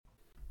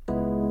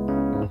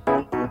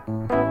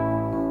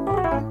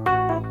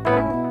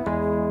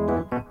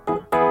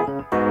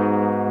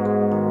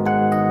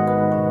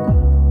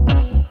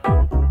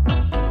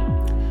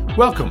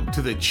Welcome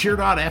to the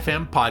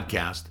Cheer.fm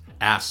podcast,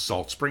 Ask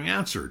Salt Spring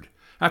Answered.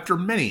 After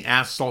many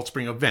Ask Salt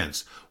Spring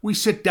events, we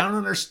sit down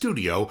in our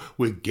studio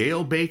with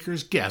Gail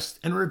Baker's guests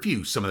and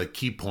review some of the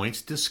key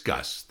points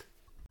discussed.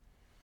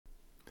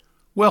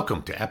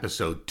 Welcome to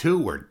episode 2,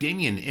 where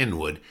Damian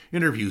Inwood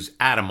interviews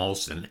Adam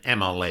Olsen,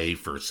 MLA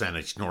for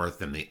Saanich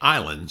North and the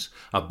Islands,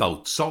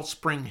 about Salt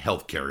Spring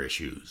healthcare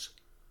issues.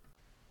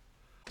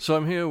 So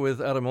I'm here with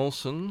Adam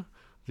Olsen,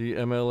 the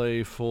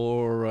MLA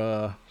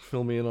for,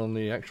 fill me in on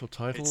the actual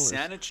title. It's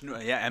Saanich,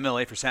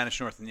 MLA for Saanich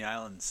North and the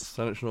Islands.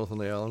 Saanich North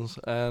and the Islands.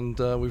 And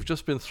we've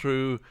just been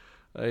through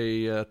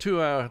a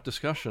 2-hour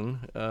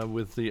discussion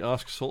with the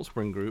Ask Salt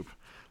Spring group.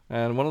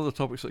 And one of the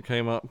topics that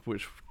came up,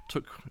 which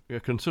took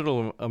a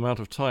considerable amount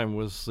of time,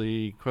 was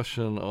the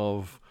question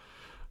of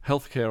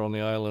healthcare on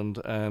the island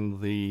and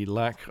the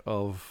lack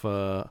of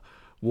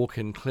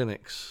walk-in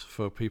clinics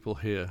for people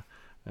here.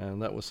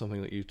 And that was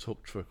something that you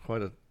talked for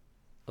quite a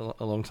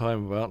long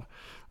time about.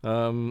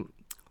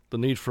 The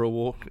need for a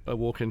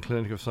walk-in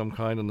clinic of some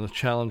kind and the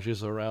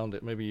challenges around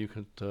it. Maybe you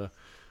could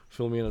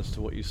fill me in as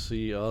to what you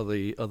see are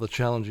the other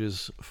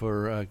challenges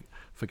for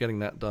getting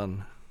that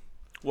done.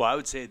 Well, I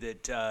would say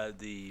that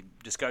the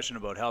discussion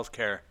about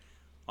healthcare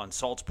on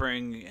Salt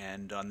Spring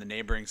and on the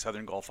neighboring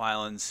Southern Gulf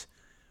Islands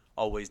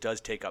always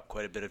does take up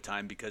quite a bit of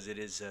time because it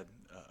is a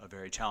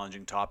very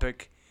challenging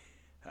topic.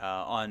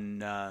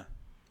 On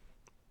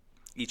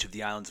each of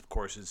the islands, of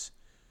course,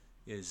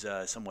 is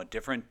somewhat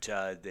different.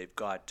 They've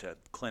got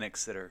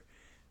clinics that are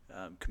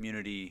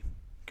community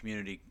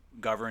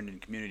governed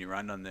and community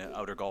run on the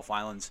outer Gulf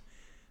Islands,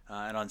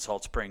 and on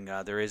Salt Spring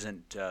there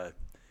isn't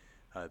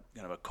kind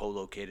of a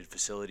co-located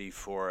facility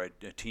for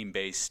a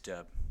team-based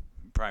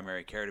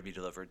primary care to be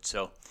delivered.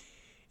 So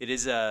it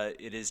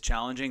is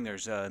challenging.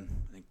 There's I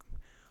think,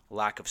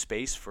 lack of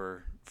space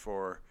for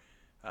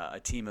a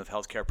team of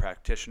healthcare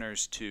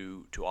practitioners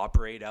to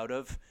operate out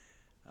of.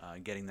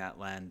 Getting that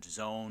land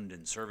zoned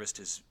and serviced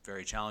is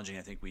very challenging.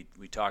 I think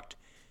we talked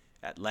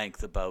at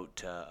length about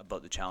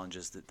the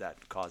challenges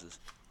that causes.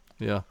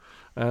 Yeah,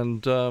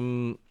 and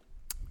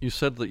you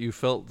said that you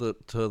felt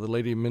that the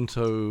Lady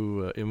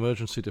Minto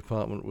emergency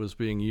department was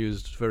being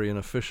used very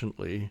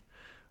inefficiently.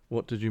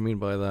 What did you mean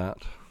by that?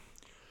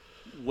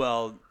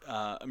 Well,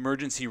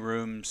 emergency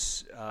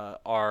rooms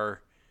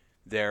are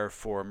there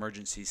for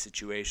emergency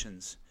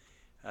situations.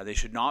 They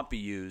should not be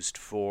used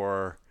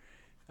for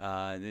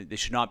they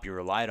should not be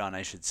relied on,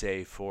 I should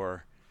say,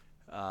 for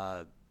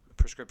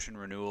prescription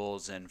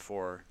renewals and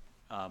for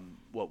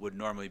what would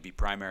normally be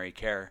primary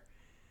care,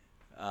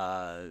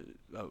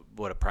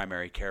 what a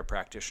primary care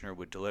practitioner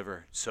would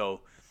deliver.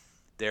 So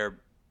they're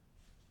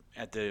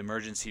at the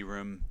emergency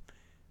room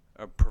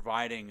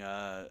providing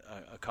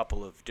a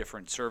couple of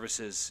different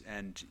services,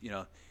 and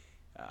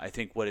I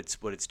think what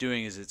it's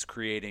doing is it's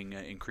creating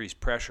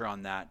increased pressure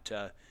on that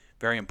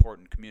very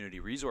important community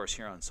resource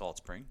here on Salt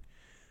Spring.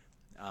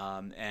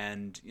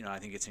 And I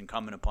think it's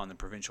incumbent upon the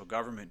provincial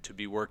government to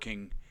be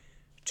working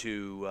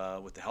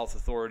with the health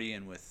authority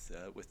and with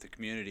the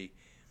community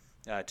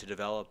to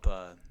develop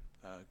a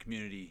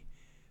community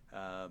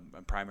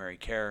primary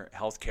care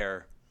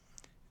healthcare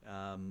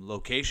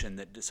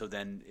location so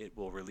then it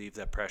will relieve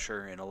that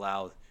pressure and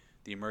allow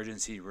the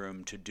emergency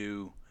room to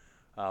do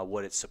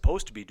what it's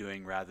supposed to be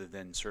doing rather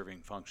than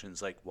serving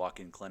functions like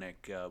walk-in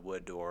clinic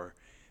would or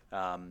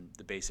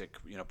the basic,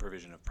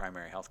 provision of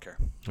primary health care.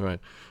 Right.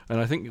 And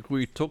I think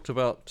we talked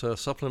about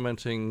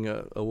supplementing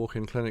a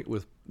walk-in clinic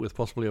with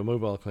possibly a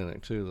mobile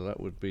clinic too.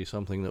 That would be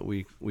something that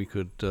we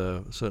could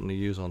certainly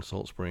use on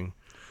Salt Spring.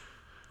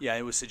 Yeah,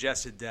 it was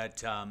suggested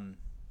that,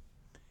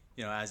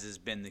 as has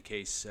been the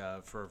case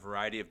for a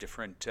variety of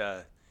different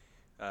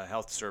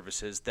health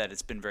services, that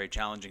it's been very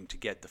challenging to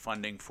get the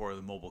funding for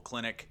the mobile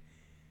clinic.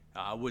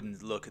 I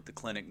wouldn't look at the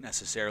clinic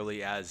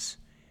necessarily as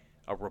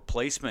a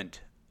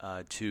replacement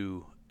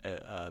to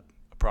a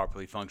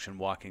properly functioned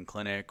walk-in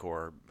clinic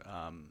or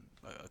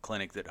a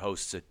clinic that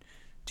hosts a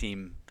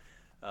team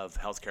of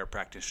healthcare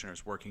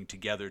practitioners working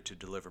together to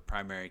deliver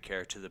primary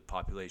care to the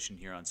population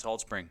here on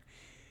Salt Spring,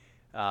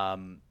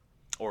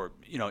 or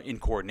in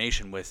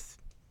coordination with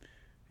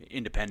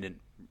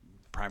independent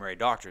primary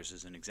doctors,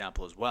 as an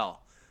example as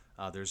well.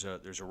 There's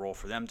a role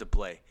for them to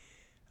play.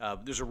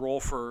 There's a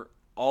role for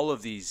all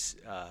of these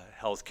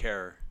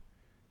healthcare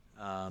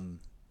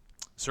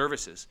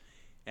services.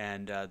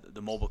 And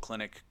the mobile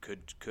clinic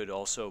could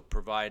also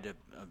provide a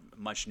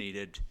much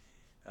needed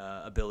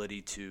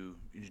ability to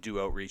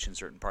do outreach in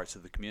certain parts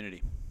of the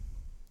community.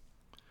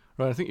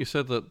 Right. I think you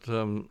said that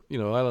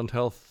Island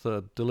Health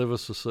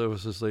delivers the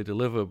services they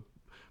deliver,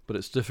 but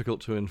it's difficult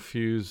to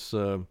infuse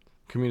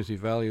community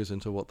values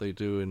into what they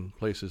do in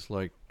places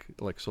like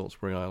Salt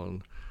Spring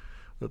Island.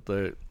 That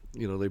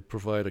they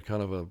provide a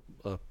kind of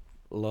a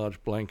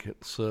large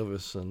blanket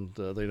service, and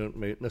they don't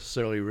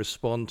necessarily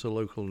respond to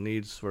local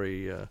needs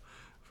very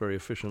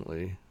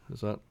efficiently.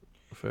 Is that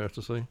fair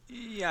to say?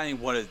 Yeah, I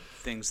think one of the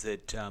things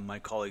that my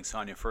colleague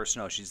Sonia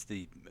Firstnow, she's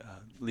the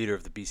leader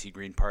of the BC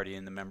Green Party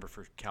and the member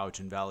for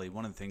Cowichan Valley,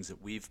 one of the things that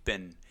we've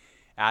been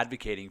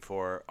advocating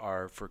for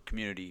are for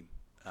community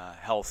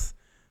health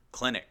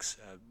clinics,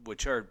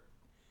 which are,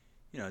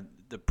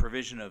 the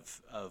provision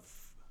of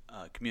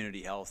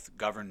community health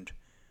governed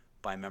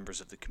by members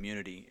of the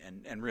community,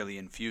 and really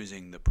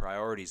infusing the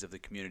priorities of the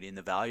community and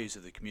the values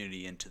of the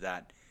community into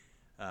that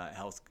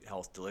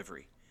health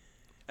delivery.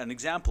 An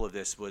example of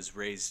this was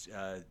raised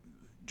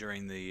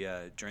during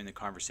the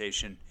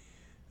conversation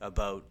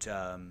about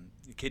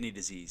kidney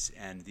disease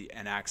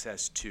and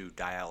access to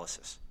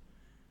dialysis.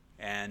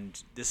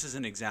 And this is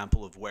an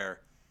example of where,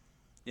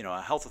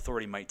 a health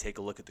authority might take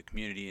a look at the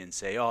community and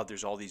say, oh,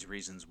 there's all these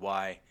reasons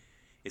why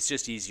it's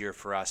just easier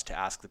for us to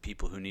ask the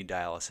people who need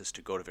dialysis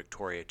to go to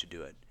Victoria to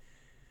do it.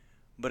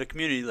 But a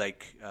community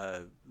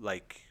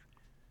like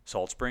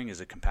Salt Spring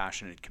is a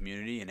compassionate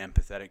community, an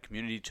empathetic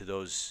community to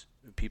those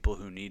people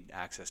who need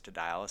access to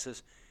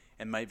dialysis,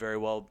 and might very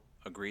well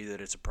agree that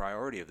it's a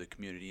priority of the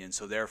community. And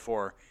so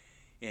therefore,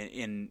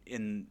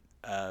 in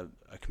a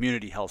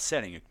community health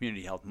setting, a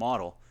community health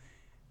model,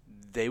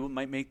 they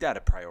might make that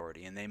a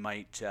priority, and they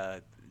might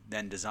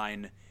then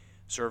design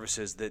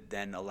services that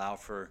then allow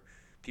for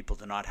people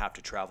to not have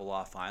to travel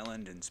off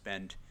island and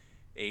spend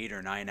 8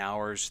 or 9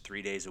 hours,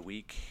 3 days a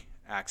week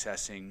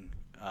accessing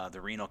the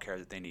renal care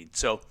that they need.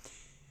 So,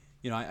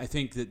 I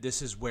think that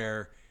this is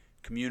where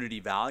community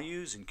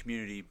values and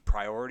community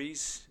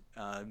priorities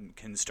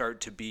can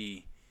start to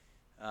be,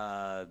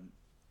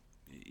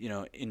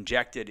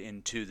 injected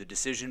into the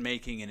decision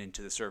making and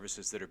into the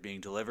services that are being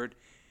delivered.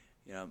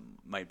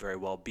 Might very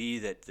well be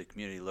that the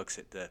community looks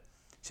at the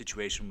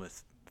situation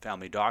with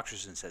family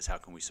doctors and says, how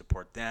can we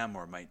support them?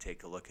 Or might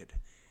take a look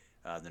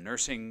at the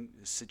nursing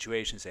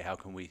situation and say, how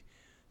can we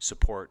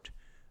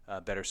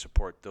better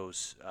support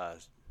those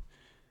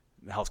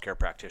healthcare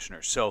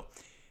practitioners? So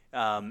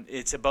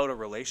it's about a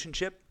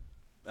relationship,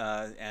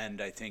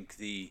 and I think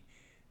the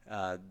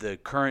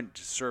current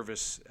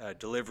service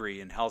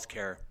delivery in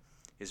healthcare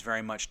is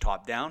very much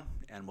top-down,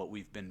 and what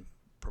we've been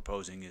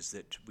proposing is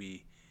that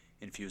we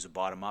infuse a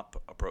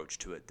bottom-up approach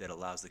to it that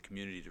allows the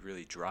community to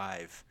really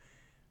drive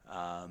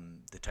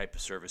the type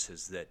of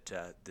services that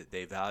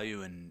they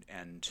value and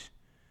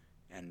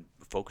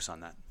focus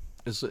on that.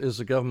 Is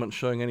the government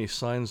showing any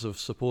signs of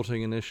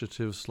supporting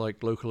initiatives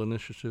like local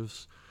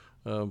initiatives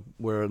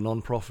where a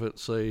non-profit,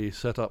 say,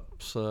 set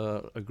up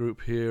a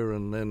group here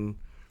and then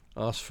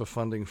asks for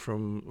funding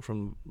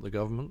from the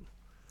government?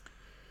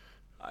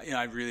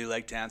 I'd really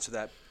like to answer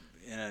that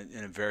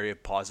in a very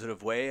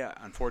positive way.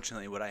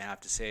 Unfortunately, what I have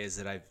to say is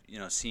that I've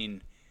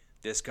seen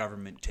this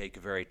government take a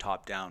very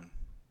top-down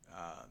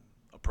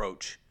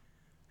approach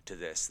to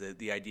this.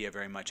 The idea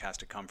very much has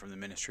to come from the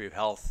Ministry of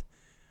Health,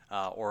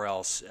 or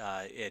else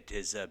it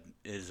is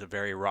a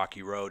very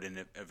rocky road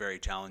and a very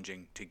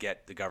challenging to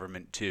get the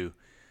government to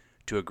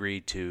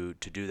agree to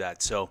do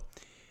that. So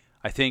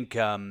I think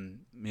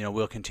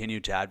we'll continue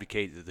to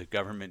advocate that the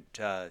government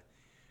kind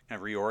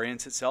of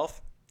reorients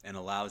itself and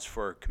allows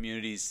for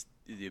communities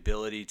the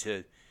ability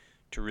to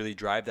really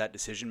drive that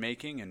decision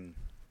making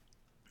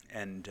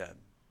and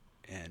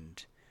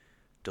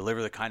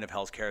deliver the kind of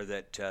healthcare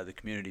that the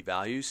community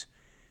values.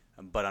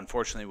 But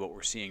unfortunately, what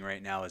we're seeing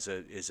right now is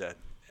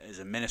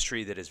a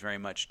ministry that is very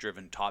much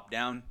driven top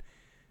down,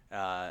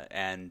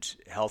 and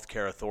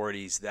healthcare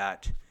authorities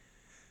that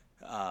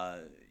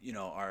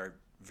are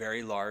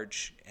very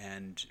large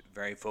and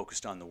very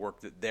focused on the work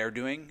that they're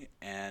doing,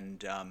 and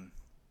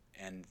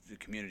the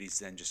communities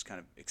then just kind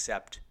of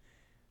accept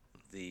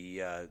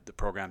the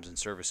programs and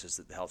services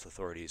that the health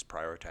authority is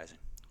prioritizing.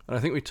 And I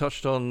think we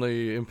touched on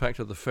the impact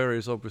of the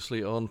ferries,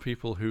 obviously, on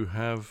people who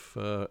have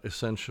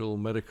essential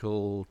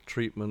medical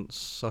treatments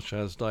such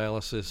as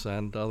dialysis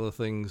and other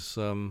things,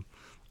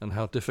 and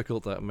how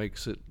difficult that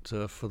makes it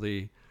for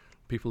the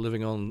people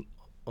living on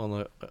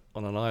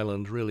an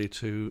island really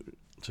to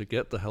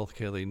get the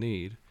healthcare they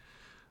need.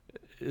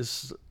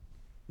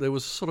 There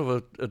was sort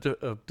of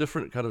a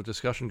different kind of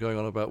discussion going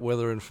on about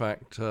whether, in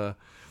fact,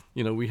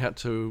 we had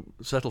to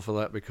settle for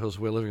that because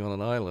we're living on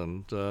an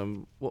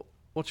island.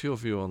 What's your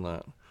view on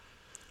that?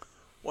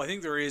 Well, I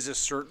think there is a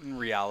certain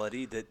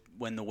reality that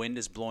when the wind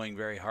is blowing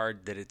very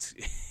hard, that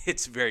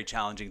it's very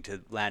challenging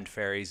to land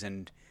ferries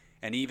and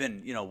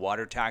even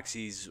water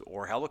taxis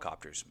or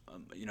helicopters,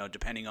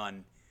 depending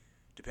on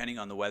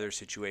the weather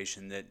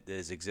situation that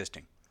is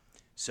existing.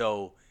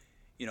 So,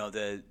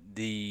 the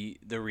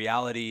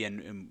reality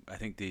and I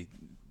think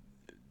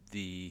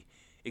the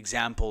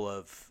example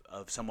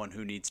of someone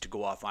who needs to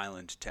go off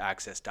island to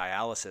access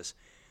dialysis,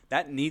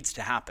 that needs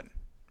to happen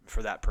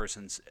for that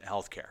person's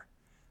health care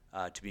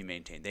to be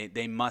maintained.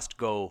 They must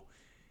go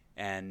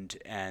and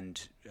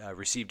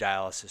receive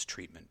dialysis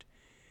treatment.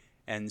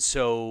 And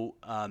so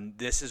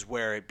this is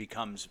where it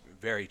becomes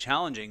very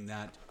challenging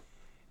that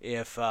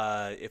if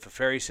a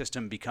ferry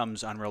system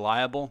becomes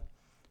unreliable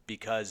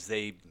because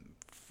they,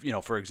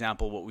 for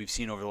example, what we've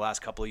seen over the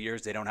last couple of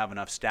years, they don't have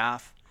enough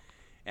staff,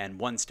 and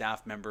one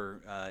staff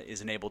member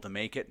isn't able to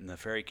make it and the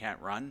ferry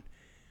can't run,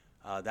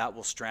 that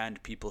will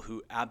strand people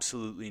who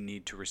absolutely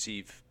need to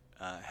receive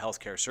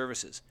healthcare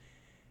services.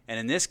 And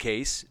in this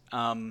case,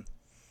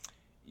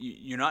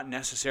 you're not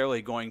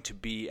necessarily going to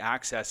be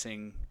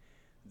accessing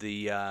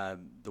the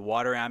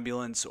water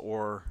ambulance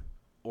or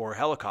or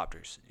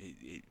helicopters.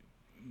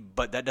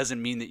 But that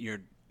doesn't mean that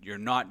you're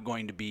not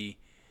going to be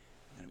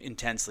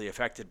intensely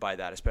affected by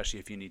that, especially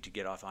if you need to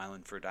get off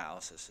island for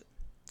dialysis.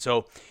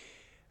 So,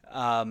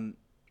 I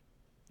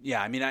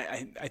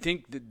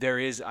think that there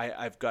is.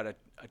 I've got a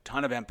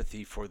ton of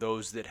empathy for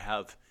those that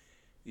have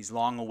these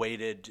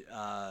long-awaited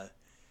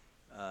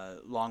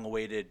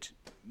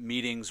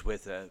meetings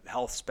with a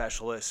health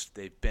specialist.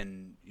 They've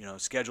been,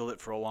 scheduled it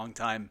for a long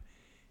time,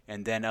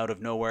 and then out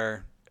of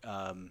nowhere,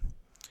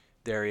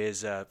 there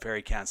is a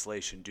ferry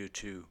cancellation due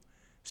to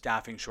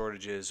staffing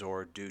shortages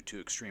or due to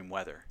extreme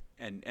weather.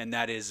 And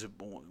that is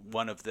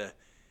one of the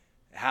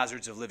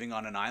hazards of living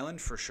on an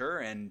island for sure,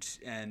 and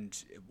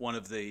one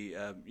of the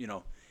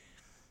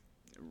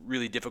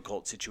really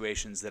difficult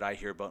situations that I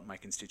hear about in my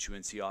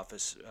constituency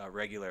office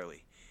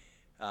regularly.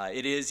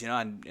 It is,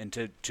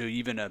 and to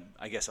even a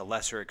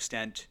lesser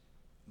extent,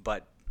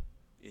 but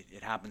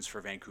it happens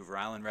for Vancouver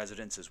Island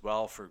residents as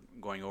well, for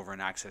going over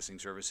and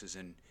accessing services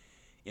in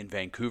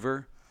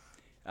Vancouver.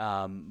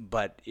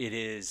 But it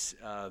is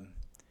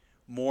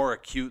more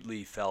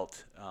acutely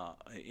felt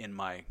in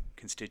my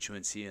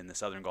constituency in the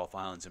Southern Gulf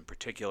Islands in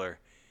particular,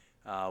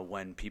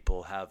 when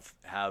people have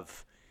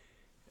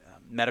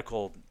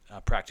medical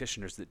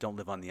practitioners that don't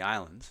live on the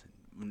islands.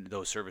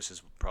 Those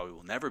services probably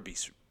will never be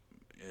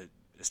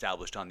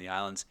established on the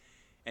islands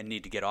and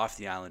need to get off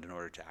the island in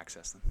order to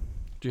access them.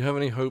 Do you have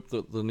any hope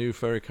that the new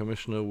ferry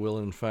commissioner will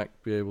in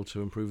fact be able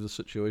to improve the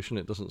situation?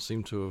 It doesn't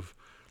seem to have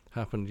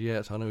happened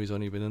yet. I know he's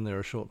only been in there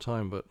a short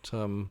time, but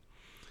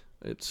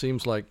it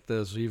seems like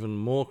there's even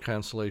more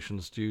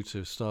cancellations due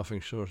to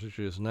staffing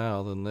shortages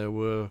now than there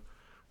were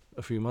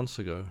a few months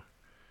ago.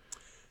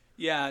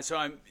 Yeah, so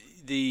I'm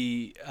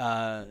the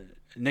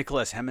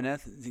Nicholas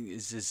Hemeneth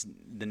is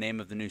the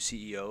name of the new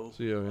CEO.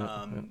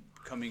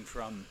 Coming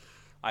from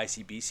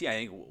ICBC. I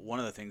think one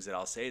of the things that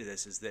I'll say to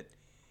this is that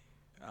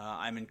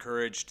I'm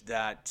encouraged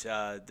that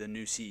the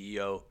new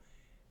CEO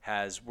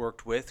has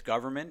worked with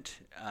government,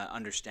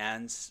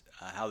 understands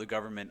how the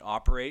government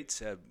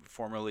operates.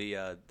 Formerly,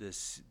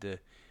 the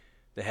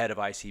head of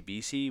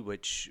ICBC,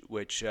 which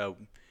was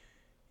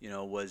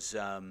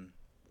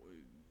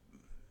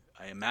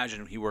I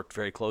imagine he worked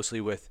very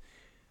closely with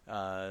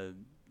the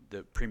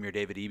Premier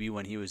David Eby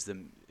when he was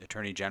the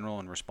Attorney General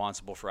and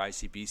responsible for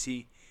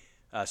ICBC.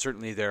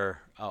 Certainly, they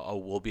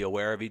will be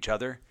aware of each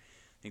other.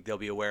 I think they'll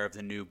be aware of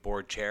the new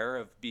board chair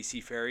of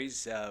BC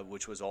Ferries,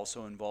 which was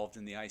also involved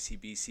in the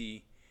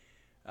ICBC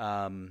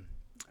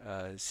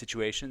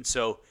situation.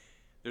 So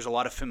there's a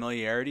lot of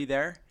familiarity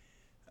there.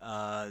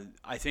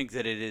 I think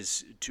that it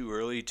is too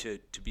early to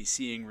be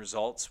seeing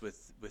results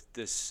with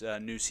this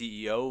new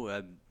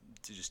CEO.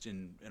 Just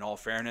in all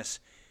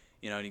fairness,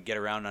 to get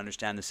around and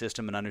understand the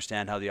system and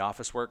understand how the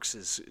office works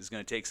is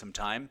going to take some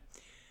time.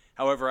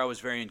 However, I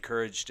was very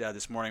encouraged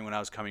this morning when I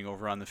was coming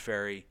over on the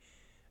ferry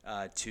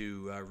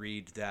to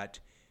read that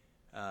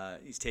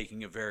he's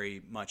taking a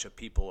very much a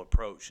people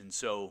approach. And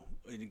so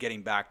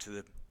getting back to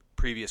the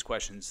previous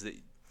questions that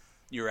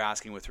you were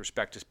asking with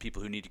respect to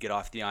people who need to get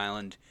off the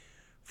island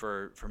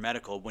for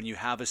medical, when you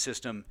have a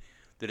system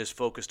that is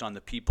focused on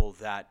the people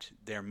that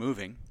they're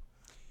moving,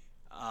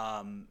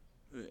 and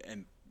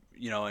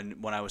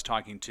when I was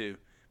talking to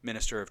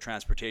Minister of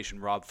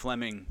Transportation Rob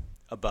Fleming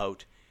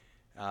about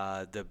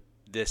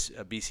this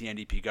BC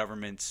NDP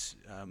government's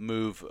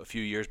move a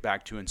few years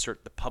back to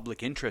insert the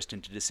public interest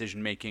into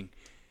decision making,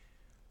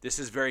 this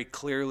is very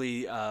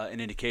clearly an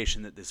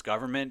indication that this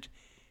government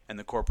and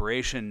the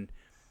corporation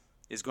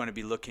is going to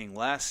be looking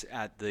less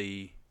at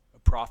the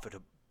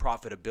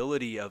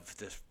profitability of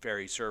the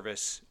ferry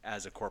service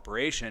as a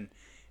corporation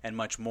and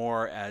much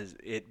more as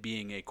it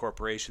being a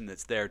corporation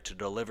that's there to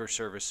deliver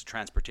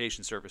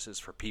transportation services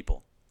for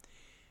people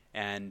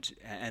and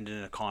an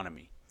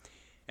economy.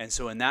 And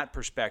so in that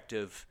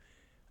perspective,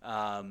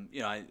 when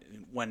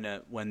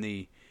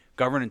the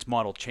governance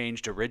model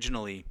changed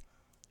originally,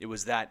 it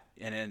was that,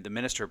 and the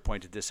minister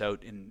pointed this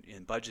out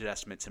in budget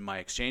estimates in my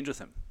exchange with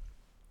him,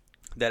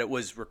 that it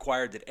was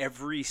required that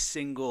every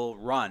single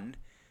run,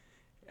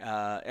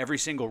 every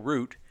single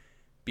route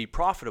be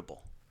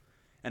profitable.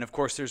 And of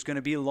course, there's going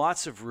to be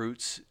lots of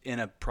routes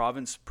in a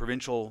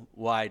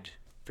provincial-wide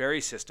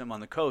ferry system on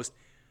the coast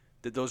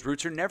that those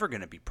routes are never going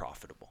to be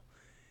profitable.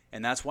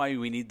 And that's why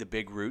we need the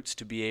big routes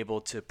to be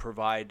able to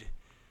provide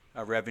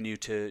revenue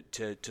to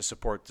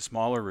support the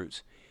smaller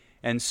routes.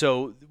 And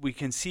so we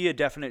can see a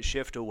definite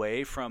shift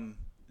away from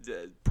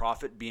the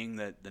profit being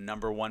the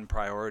number one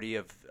priority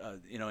of,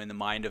 in the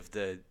mind of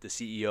the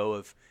CEO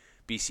of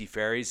BC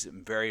Ferries.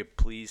 I'm very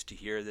pleased to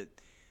hear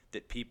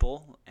that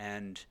people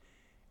and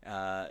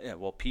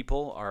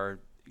people are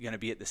going to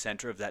be at the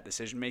center of that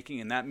decision making,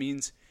 and that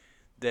means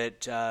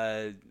that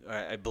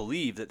I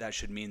believe that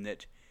should mean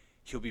that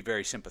he'll be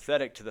very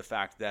sympathetic to the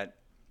fact that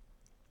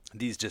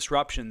these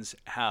disruptions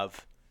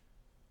have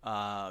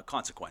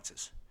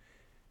consequences,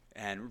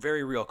 and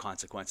very real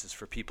consequences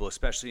for people,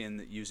 especially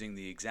in using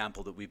the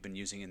example that we've been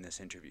using in this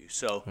interview.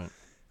 So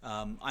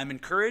I'm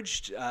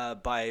encouraged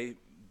by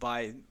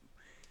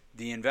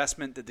the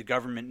investment that the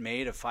government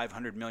made of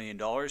 $500 million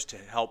to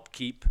help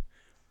keep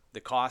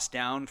the cost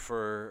down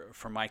for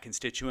my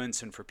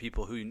constituents and for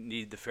people who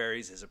need the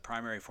ferries as a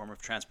primary form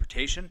of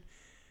transportation.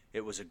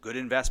 It was a good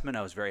investment.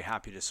 I was very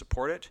happy to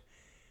support it.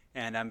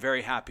 And I'm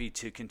very happy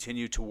to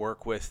continue to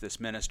work with this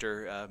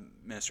minister,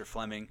 Minister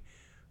Fleming,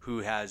 who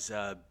has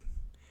a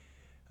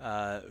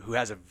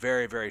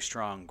very, very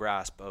strong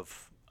grasp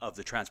of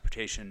the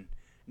transportation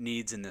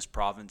needs in this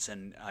province,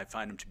 and I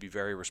find him to be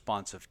very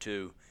responsive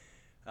to.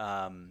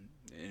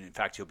 In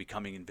fact, he'll be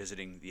coming and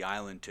visiting the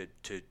island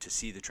to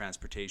see the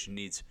transportation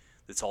needs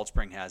that Salt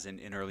Spring has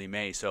in early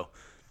May. So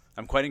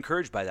I'm quite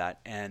encouraged by that,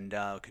 and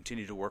I'll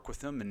continue to work with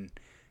them and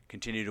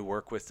continue to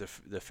work with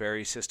the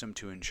ferry system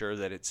to ensure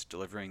that it's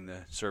delivering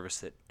the service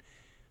that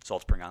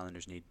Salt Spring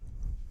Islanders need.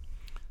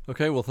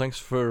 Okay, well, thanks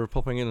for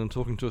popping in and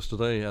talking to us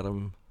today,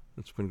 Adam.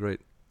 It's been great.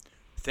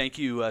 Thank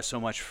you so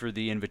much for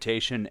the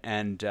invitation,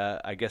 and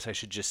I guess I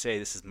should just say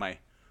this is my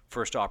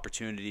first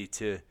opportunity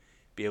to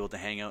be able to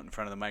hang out in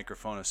front of the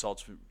microphone of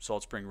Salt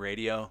Spring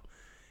Radio,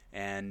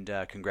 and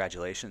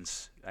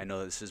congratulations. I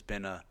know this has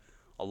been a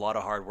lot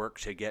of hard work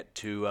to get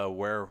to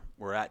where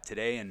we're at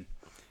today, and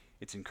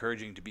it's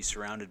encouraging to be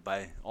surrounded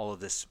by all of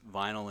this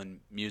vinyl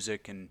and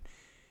music, and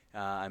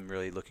I'm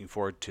really looking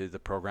forward to the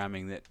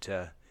programming that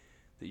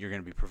you're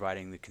going to be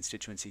providing the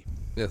constituency.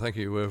 Yeah, thank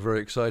you. We're very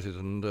excited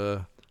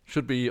and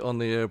should be on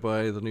the air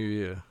by the new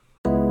year.